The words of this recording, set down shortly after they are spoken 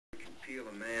peel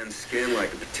a man's skin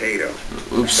like a potato.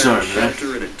 Oops, sorry, man.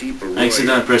 I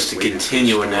accidentally pressed to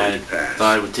continue and I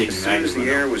thought it would take me back. As soon as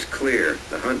the air was clear,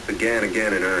 the hunt began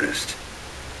again in earnest.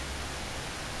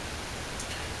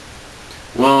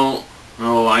 Well,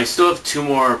 oh, I still have 2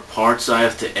 more parts I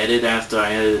have to edit after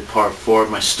I edited part 4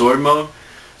 of my story mode.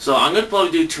 So I'm going to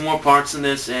probably do 2 more parts in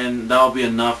this and that'll be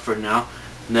enough for now.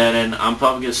 Then I'm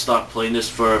probably going to stop playing this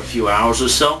for a few hours or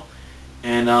so.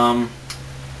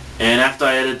 And after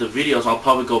I edit the videos, I'll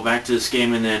probably go back to this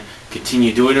game and then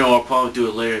continue doing it, or I'll probably do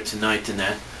it later tonight than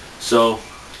that. So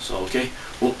okay.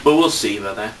 But we'll see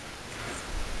about that.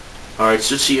 Alright,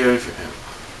 so see here.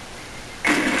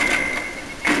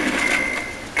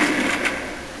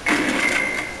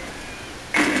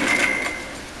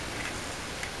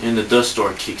 And the dust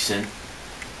storm kicks in.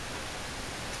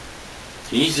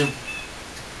 Easy.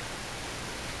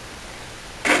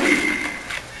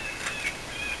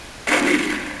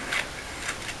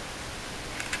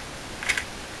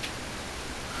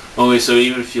 Okay, so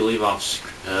even if you leave off,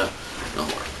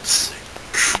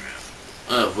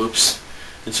 whoops.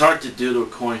 It's hard to do the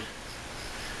recording.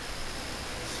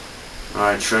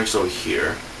 Alright, Shrek's over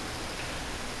here.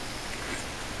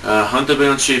 Hunt the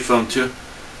banshee from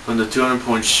the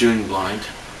 200-point shooting blind.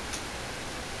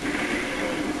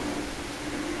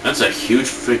 That's a huge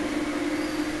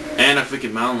and a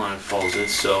freaking mountain lion follows it,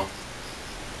 so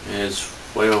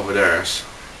it's way over there. So.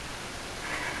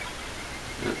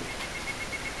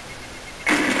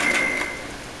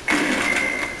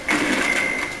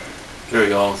 There we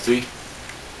go, 3.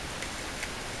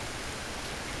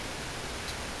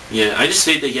 Yeah, I just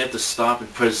hate that you have to stop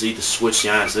and press Z to switch the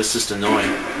eyes. That's just annoying.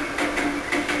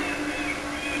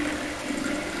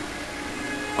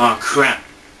 Oh crap.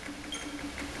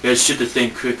 You gotta shoot the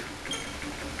thing quick.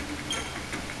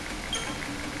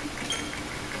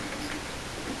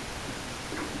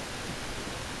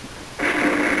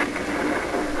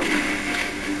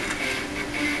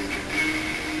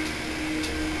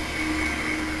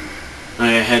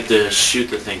 I had to shoot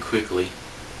the thing quickly.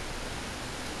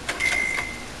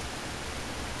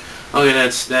 Okay,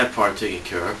 that's that part taken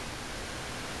care of.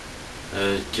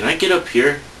 Can I get up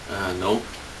here? Nope.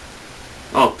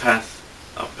 Oh, path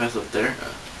up there?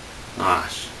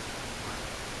 Gosh.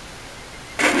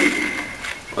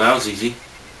 Well, that was easy.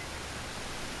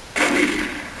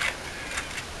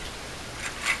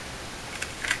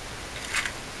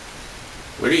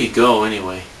 Where do you go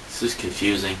anyway? This is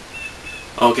confusing.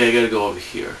 Okay, I gotta go over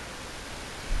here.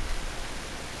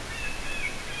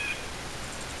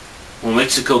 Well,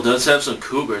 Mexico does have some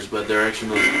cougars, but they're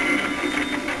actually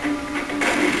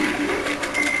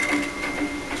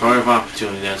target of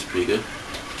opportunity. That's pretty good.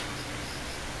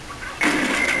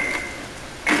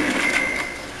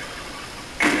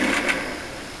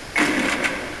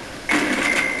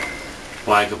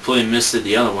 Well, I completely missed it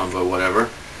the other one, but whatever.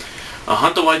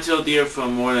 Hunt the white-tailed deer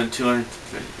from more than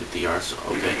 250 yards.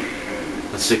 Okay.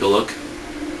 Let's take a look.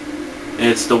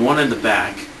 It's the one in the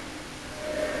back.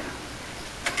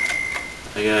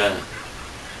 I gotta.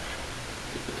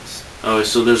 Oh,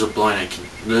 so there's a blind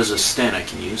there's a stand I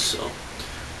can use. So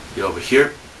get over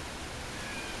here.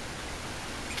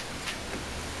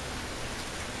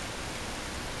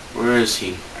 Where is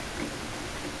he?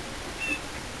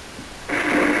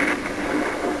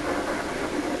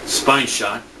 Spine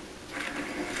shot.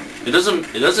 It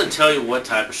doesn't tell you what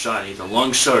type of shot, either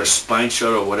lung shot or spine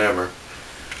shot or whatever.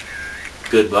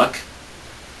 Good buck.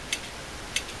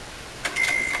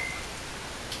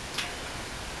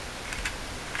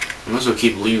 I might as well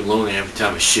keep reloading every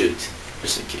time I shoot,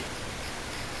 just in case.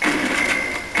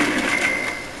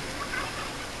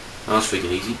 That was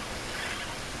freaking easy.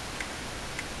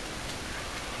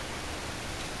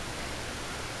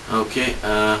 Okay,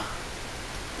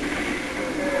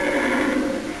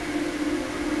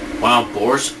 wow,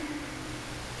 boars.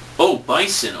 Oh,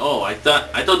 bison. Oh, I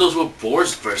thought those were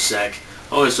boars for a sec.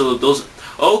 Oh, so those.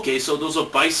 Okay, so those are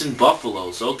bison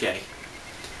buffaloes. Okay.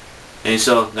 And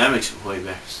so that makes it way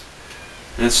back.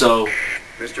 And so.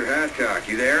 Mr. Hadcock,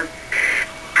 you there?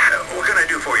 What can I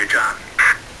do for you, John?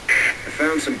 I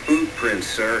found some boot prints,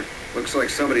 sir. Looks like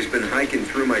somebody's been hiking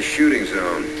through my shooting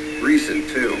zone. Recent,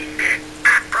 too.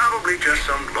 Probably just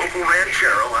some local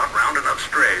ranchero out rounding up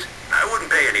strays. I wouldn't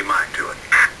pay any mind to it.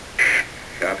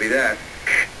 Copy that.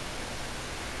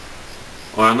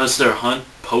 Or unless they're hunt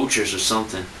poachers or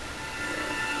something.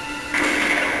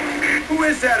 Who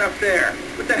is that up there?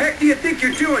 What the heck do you think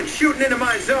you're doing shooting into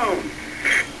my zone?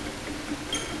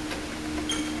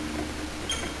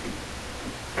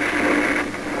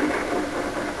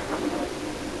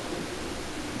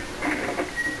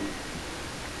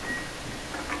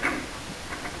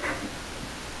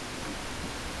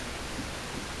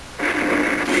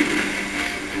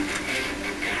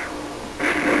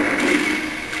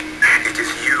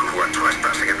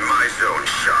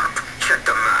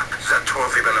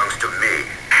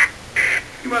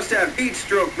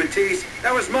 pussies.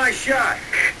 That was my shot.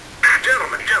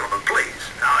 Gentlemen, please.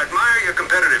 I admire your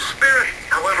competitive spirit.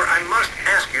 However, I must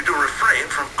ask you to refrain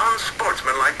from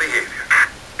unsportsmanlike behavior.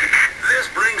 This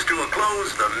brings to a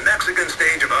close the Mexican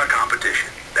stage of our competition.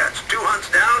 That's 2 hunts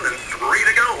down and 3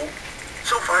 to go.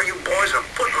 So far, you boys are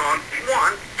putting on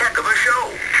one heck of a show.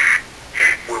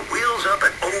 We're wheels up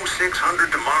at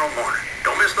 0600 tomorrow morning.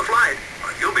 Don't miss the flight,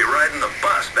 or you'll be riding the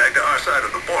bus back to our side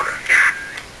of the border.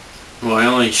 Well, I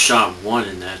only shot one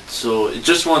in that, so it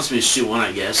just wants me to shoot one,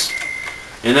 I guess.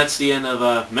 And that's the end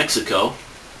of Mexico.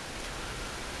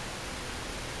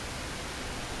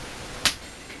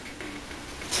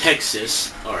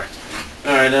 Texas. Alright.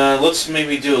 Alright, let's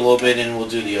maybe do a little bit and we'll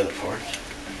do the other part.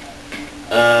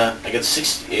 I got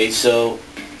 68, so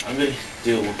I'm gonna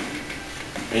do...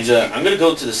 I'm gonna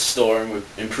go to the store and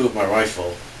improve my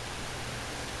rifle.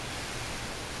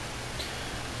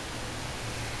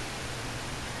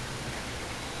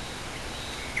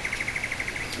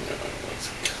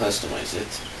 Let's customize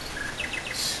it.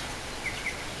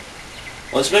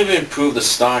 Let's maybe improve the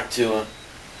stock to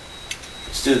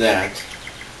let's do that.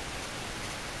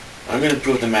 I'm gonna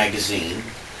improve the magazine.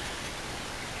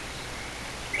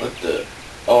 What the?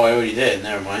 Oh, I already did.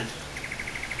 Never mind.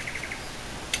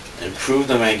 Improve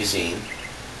the magazine.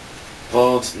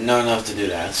 Well, it's not enough to do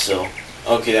that, so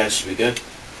okay, that should be good.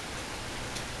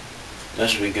 That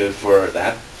should be good for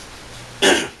that.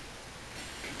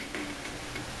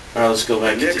 Alright, let's go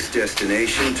back The next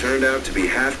destination turned out to be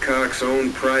Hathcock's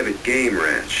own private game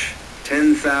ranch.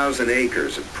 10,000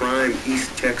 acres of prime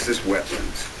East Texas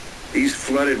wetlands. These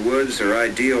flooded woods are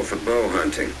ideal for bow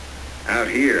hunting. Out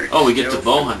here, oh, we get to stealth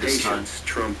bow and hunt this time. patience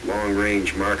trump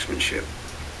long-range marksmanship.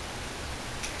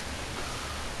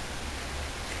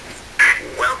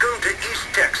 Welcome to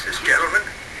East Texas, gentlemen.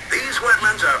 These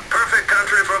wetlands are perfect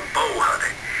country for bow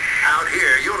hunting. Out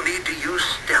here, you'll need to use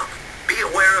stealth. Be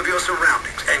aware of your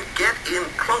surroundings and get in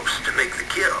close to make the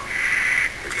kill.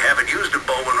 If you haven't used a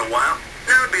bow in a while,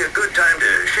 now would be a good time to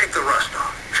shake the rust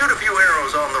off. Shoot a few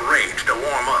arrows on the range to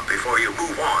warm up before you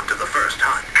move on to the first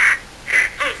hunt.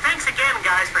 Hey, thanks again,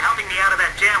 guys, for helping me out of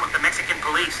that jam with the Mexican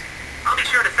police. I'll be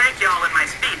sure to thank y'all in my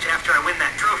speech after I win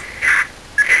that trophy.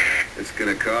 It's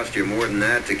gonna cost you more than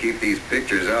that to keep these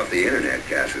pictures off the internet,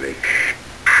 Cassidy.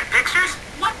 Pictures?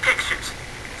 What pictures?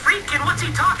 Freakin', what's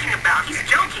he talking about? He's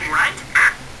joking, right?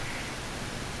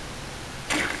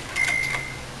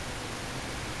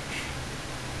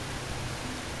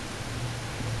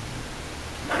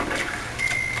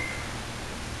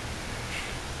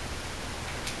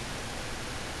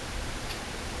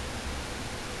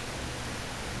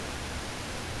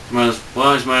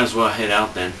 Might as well head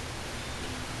out then.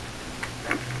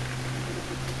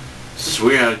 This is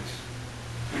weird.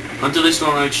 Until they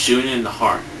start like shooting in the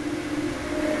heart.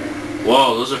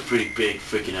 Whoa, those are pretty big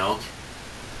freaking elk.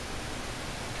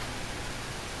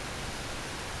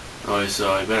 Oh,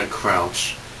 so I better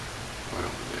crouch right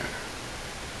over there.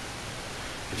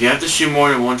 If you have to shoot more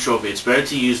than one trophy, it's better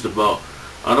to use the bow.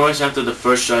 Otherwise, after the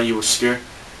first shot, you were scared.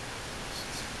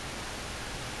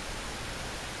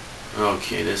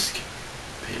 Okay, this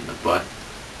pain in the butt.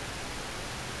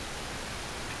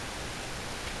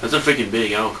 That's a freaking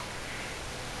big elk.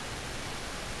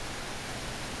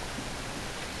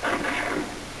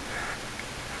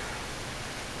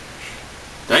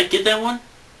 Did I get that one?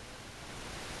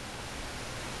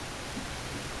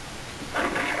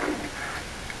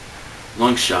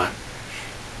 Long shot.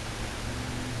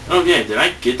 Okay, did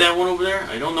I get that one over there?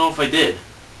 I don't know if I did.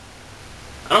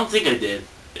 I don't think I did.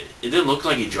 It didn't look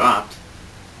like he dropped.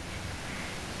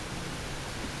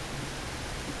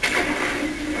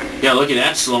 Yeah, look at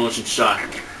that slow motion shot.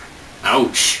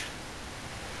 Ouch.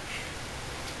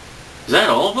 Is that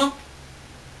all of them?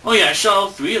 Oh yeah, I shot all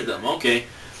 3 of them. Okay.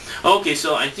 Okay,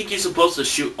 so I think you're supposed to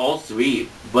shoot all 3,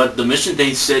 but the mission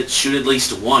thing said shoot at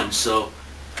least 1, so...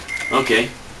 Okay.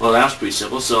 Well, that was pretty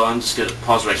simple, so I'm just going to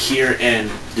pause right here and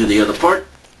do the other part.